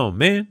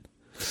 man.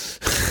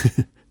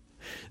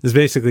 Is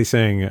basically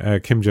saying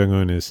Kim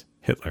Jong-un is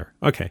Hitler.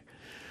 Okay.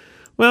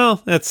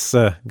 Well, that's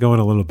going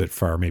a little bit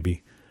far,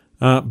 maybe.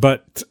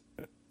 But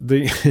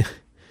the...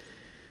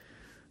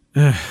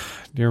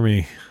 dear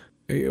me.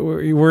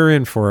 We're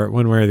in for it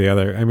one way or the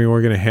other. I mean,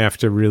 we're going to have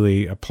to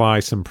really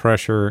apply some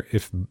pressure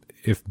if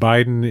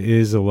Biden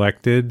is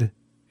elected,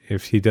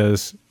 if he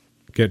does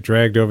get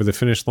dragged over the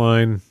finish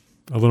line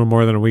a little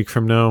more than a week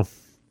from now.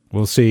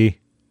 We'll see.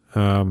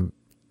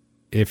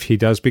 If he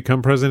does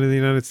become president of the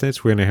United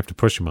States, we're going to have to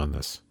push him on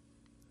this.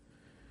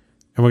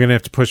 And we're going to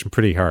have to push him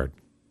pretty hard.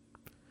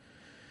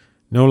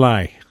 No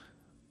lie.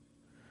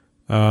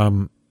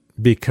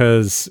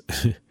 Because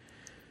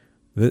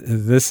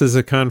this is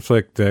a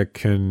conflict that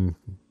can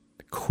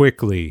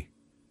quickly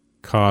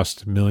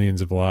cost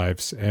millions of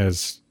lives,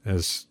 as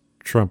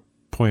Trump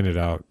pointed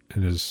out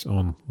in his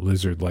own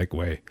lizard-like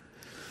way.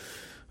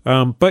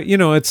 But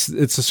it's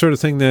the sort of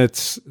thing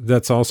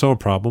that's also a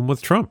problem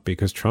with Trump,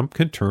 because Trump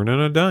can turn on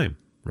a dime,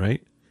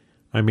 right?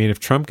 I mean, if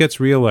Trump gets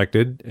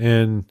reelected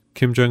and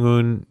Kim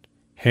Jong-un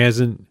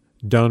hasn't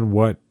done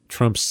what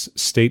Trump's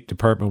State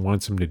Department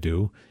wants him to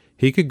do,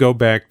 he could go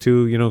back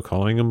to,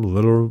 calling him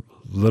little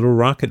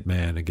rocket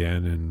man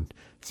again and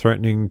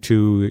threatening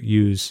to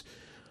use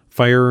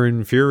fire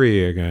and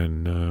fury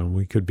again.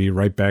 We could be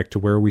right back to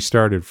where we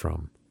started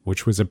from,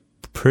 which was a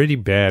pretty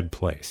bad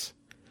place.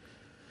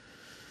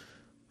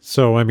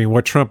 So, I mean,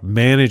 what Trump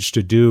managed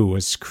to do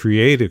was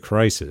create a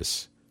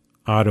crisis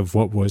out of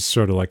what was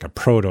sort of like a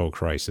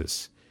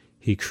proto-crisis.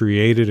 He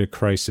created a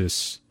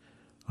crisis,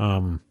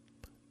 an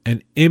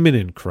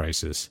imminent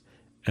crisis,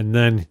 and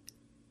then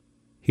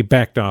he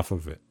backed off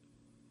of it.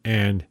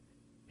 And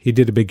he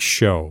did a big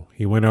show.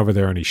 He went over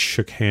there and he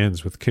shook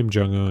hands with Kim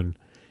Jong-un,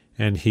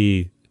 and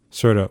he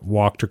sort of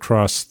walked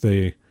across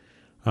the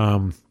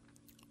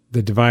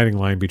dividing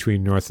line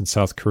between North and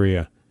South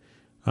Korea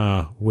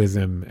with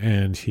him,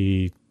 and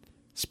he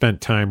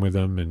spent time with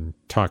him and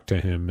talked to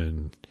him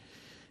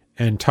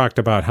and talked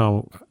about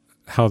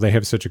how they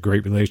have such a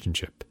great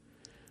relationship.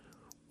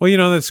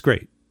 Well, that's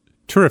great.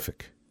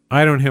 Terrific.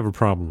 I don't have a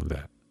problem with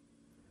that.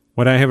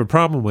 What I have a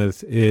problem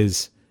with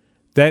is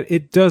that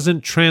it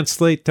doesn't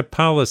translate to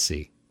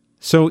policy.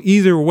 So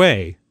either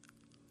way,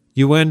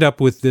 you end up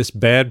with this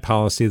bad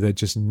policy that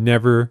just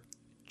never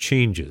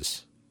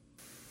changes.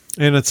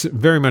 And it's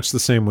very much the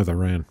same with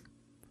Iran.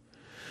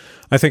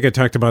 I think I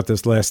talked about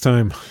this last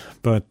time,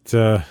 but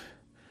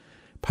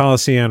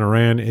policy on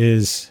Iran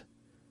is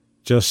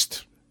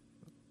just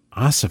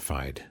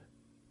ossified.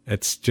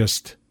 It's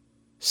just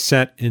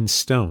set in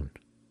stone.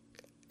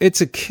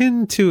 It's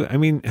akin to, I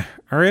mean,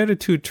 our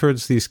attitude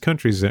towards these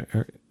countries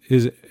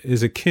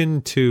is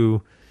akin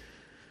to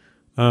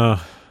the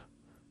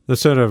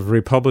sort of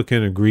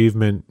Republican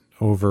aggrievement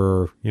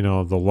over,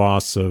 the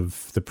loss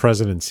of the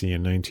presidency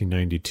in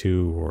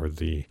 1992 or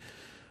the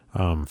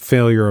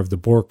failure of the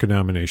Bork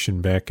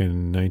nomination back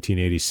in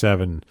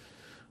 1987.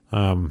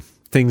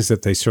 Things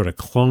that they sort of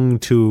clung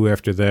to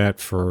after that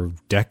for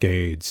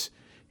decades,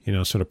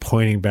 sort of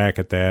pointing back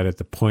at that at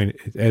the point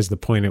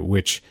at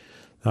which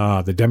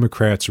the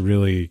Democrats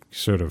really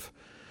sort of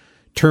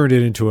turned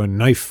it into a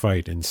knife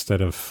fight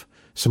instead of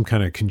some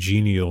kind of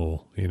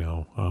congenial,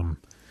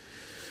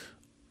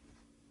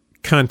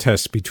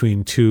 contest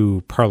between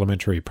two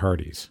parliamentary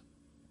parties,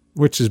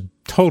 which is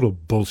total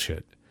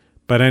bullshit.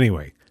 But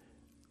anyway,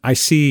 I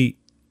see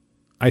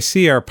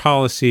our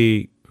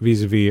policy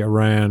vis-a-vis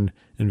Iran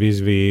and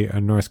vis-a-vis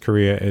North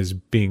Korea as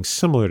being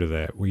similar to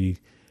that. We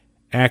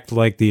act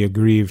like the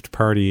aggrieved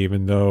party,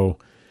 even though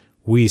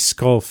we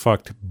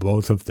skull-fucked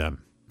both of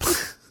them.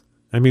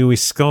 I mean, we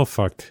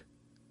skull-fucked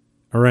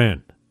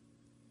Iran.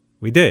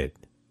 We did.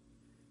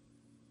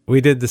 We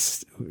did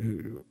this.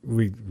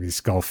 We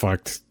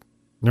skull-fucked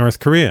North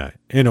Korea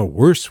in a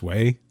worse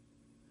way.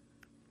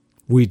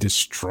 We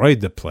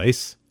destroyed the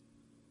place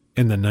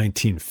in the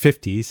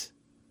 1950s.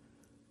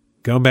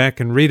 Go back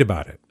and read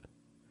about it.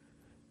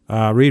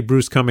 Read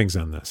Bruce Cummings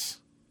on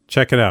this.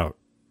 Check it out.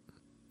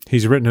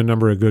 He's written a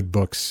number of good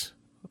books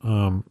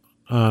on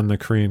the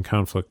Korean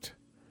conflict.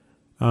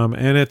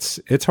 And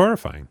it's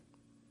horrifying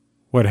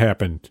what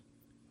happened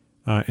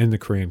in the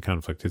Korean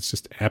conflict. It's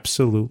just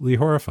absolutely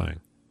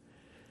horrifying.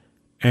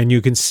 And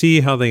you can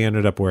see how they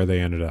ended up where they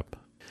ended up.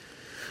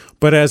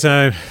 But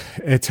I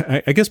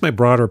guess my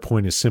broader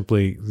point is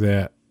simply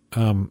that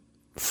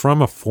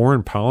from a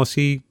foreign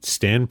policy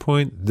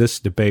standpoint, this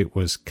debate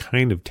was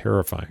kind of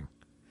terrifying.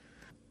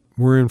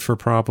 We're in for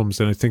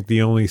problems, and I think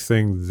the only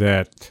thing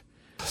that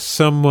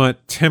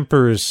somewhat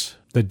tempers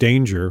the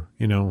danger,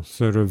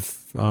 sort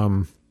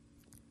of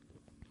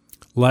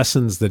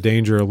lessens the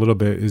danger a little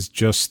bit, is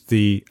just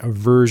the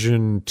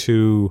aversion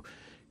to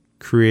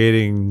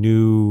creating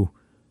new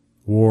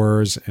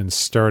wars and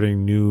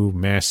starting new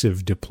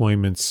massive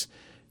deployments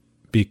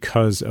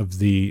because of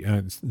the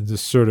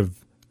sort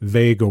of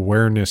vague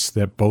awareness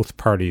that both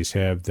parties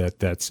have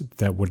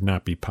that would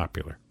not be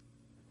popular,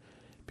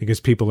 because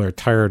people are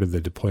tired of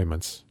the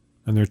deployments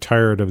and they're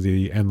tired of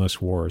the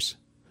endless wars.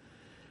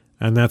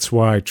 And that's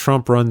why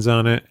Trump runs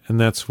on it, and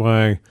that's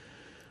why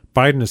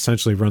Biden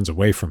essentially runs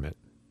away from it.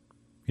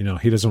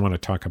 He doesn't want to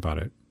talk about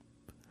it.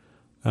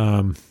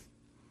 And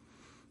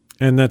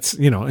that's,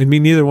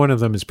 neither one of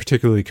them is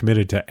particularly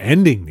committed to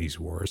ending these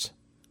wars,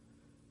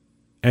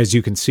 as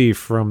you can see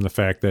from the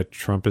fact that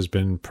Trump has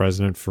been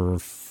president for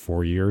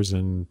 4 years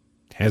and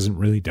hasn't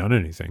really done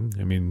anything.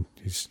 I mean,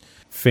 he's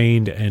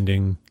feigned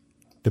ending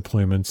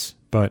deployments,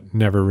 but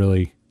never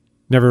really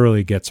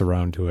gets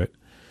around to it.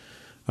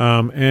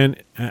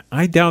 And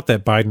I doubt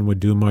that Biden would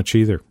do much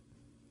either,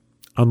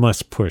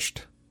 unless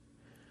pushed.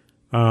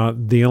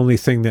 The only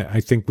thing that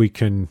I think we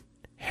can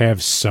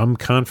have some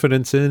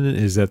confidence in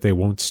is that they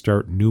won't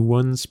start new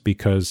ones,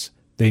 because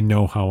they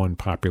know how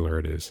unpopular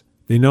it is.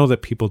 They know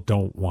that people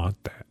don't want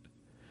that.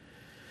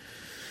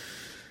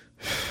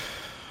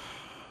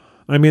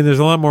 I mean, there's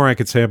a lot more I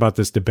could say about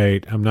this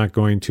debate. I'm not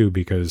going to,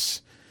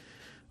 because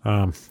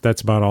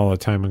that's about all the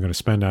time I'm going to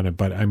spend on it.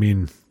 But I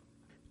mean,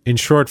 in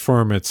short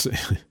form, it's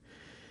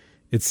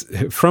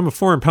from a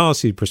foreign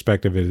policy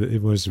perspective,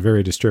 it was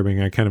very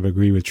disturbing. I kind of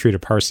agree with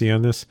Trita Parsi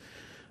on this.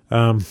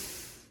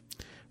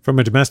 From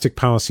a domestic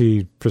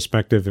policy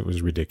perspective, it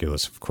was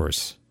ridiculous, of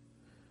course.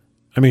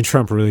 I mean,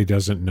 Trump really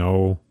doesn't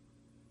know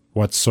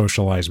what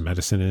socialized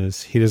medicine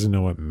is. He doesn't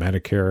know what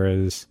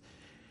Medicare is.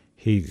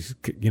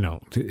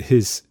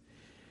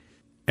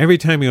 Every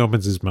time he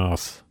opens his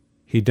mouth,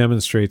 he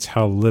demonstrates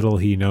how little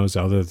he knows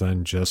other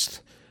than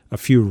just a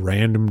few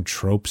random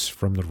tropes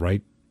from the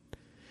right.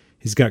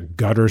 He's got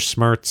gutter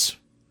smarts.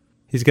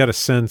 He's got a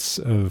sense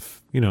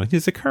of,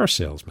 he's a car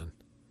salesman.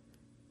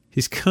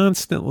 He's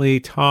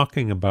constantly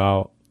talking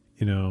about,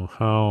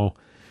 how,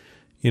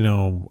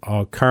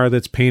 a car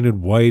that's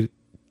painted white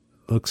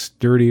looks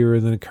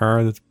dirtier than a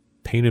car that's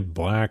painted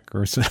black,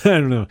 or I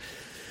don't know,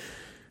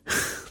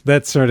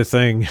 that sort of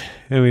thing.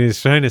 I mean,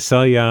 he's trying to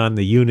sell you on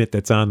the unit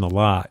that's on the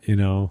lot,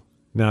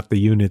 not the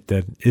unit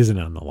that isn't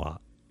on the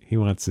lot. He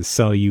wants to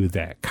sell you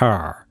that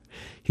car.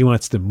 He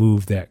wants to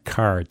move that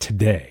car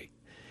today.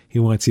 He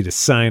wants you to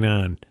sign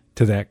on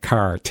to that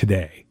car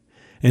today.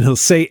 And he'll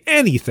say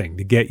anything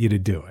to get you to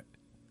do it.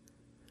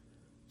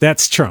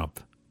 That's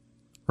Trump,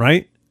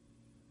 right?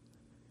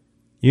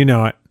 You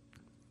know it.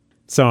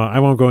 So I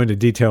won't go into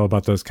detail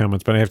about those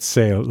comments, but I have to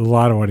say a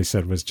lot of what he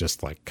said was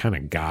just like kind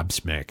of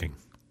gobsmacking.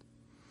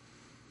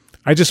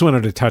 I just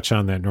wanted to touch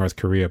on that North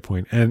Korea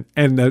point and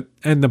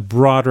the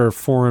broader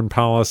foreign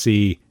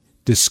policy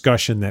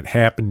discussion that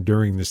happened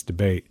during this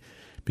debate,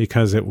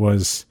 because it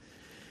was,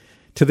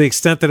 to the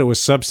extent that it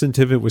was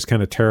substantive, it was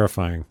kind of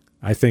terrifying.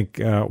 I think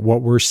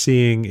what we're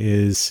seeing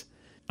is,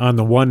 on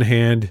the one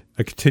hand,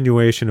 a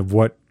continuation of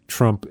what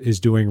Trump is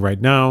doing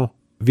right now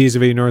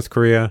vis-a-vis North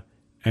Korea,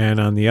 and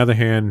on the other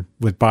hand,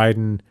 with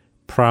Biden,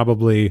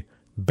 probably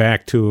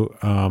back to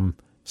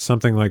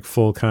something like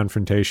full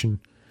confrontation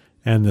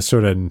and the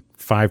sort of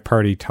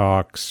five-party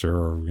talks,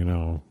 or,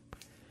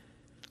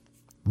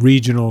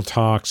 regional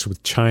talks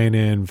with China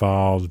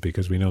involved,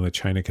 because we know that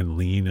China can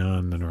lean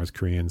on the North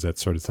Koreans, that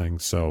sort of thing.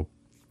 So,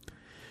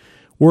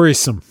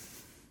 worrisome.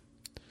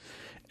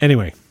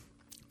 Anyway,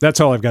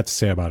 that's all I've got to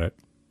say about it.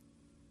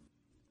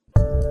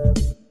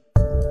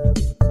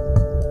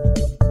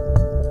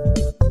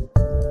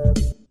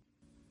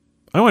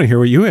 I want to hear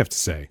what you have to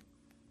say.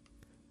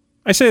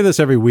 I say this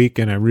every week,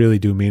 and I really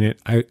do mean it.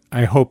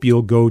 I hope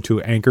you'll go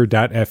to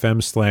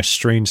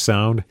anchor.fm/strange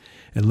sound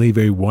and leave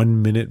a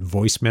 1-minute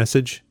voice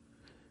message.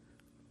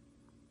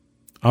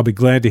 I'll be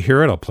glad to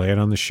hear it. I'll play it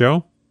on the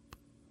show.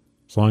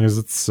 As long as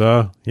it's,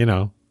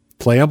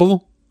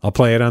 playable, I'll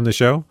play it on the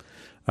show.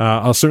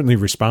 I'll certainly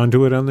respond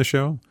to it on the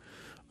show.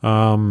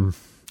 I'm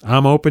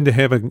open to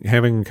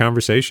having a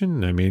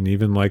conversation. I mean,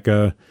 even like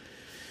I'm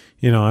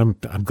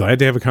glad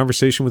to have a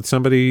conversation with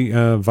somebody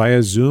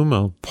via Zoom.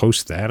 I'll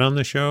post that on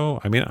the show.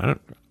 I mean,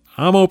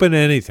 I'm open to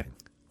anything.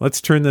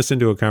 Let's turn this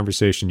into a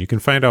conversation. You can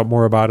find out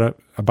more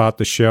about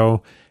the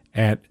show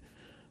at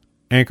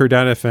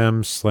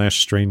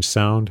anchor.fm/strange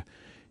sound.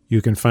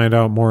 You can find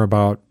out more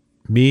about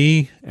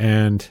me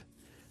and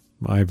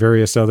my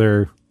various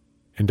other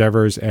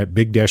endeavors at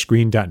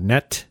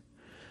big-green.net.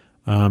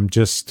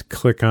 Just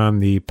click on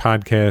the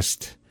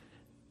podcast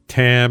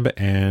tab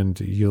and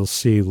you'll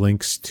see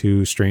links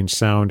to Strange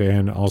Sound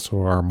and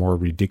also our more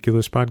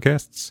ridiculous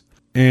podcasts.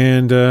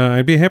 And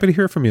I'd be happy to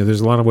hear from you.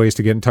 There's a lot of ways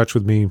to get in touch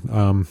with me.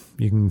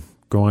 You can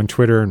go on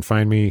Twitter and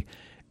find me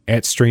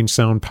at Strange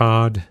Sound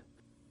Pod.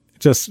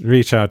 Just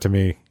reach out to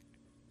me.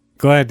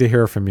 Glad to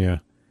hear from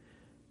you.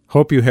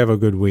 Hope you have a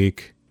good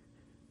week.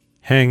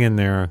 Hang in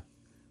there.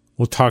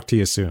 We'll talk to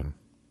you soon.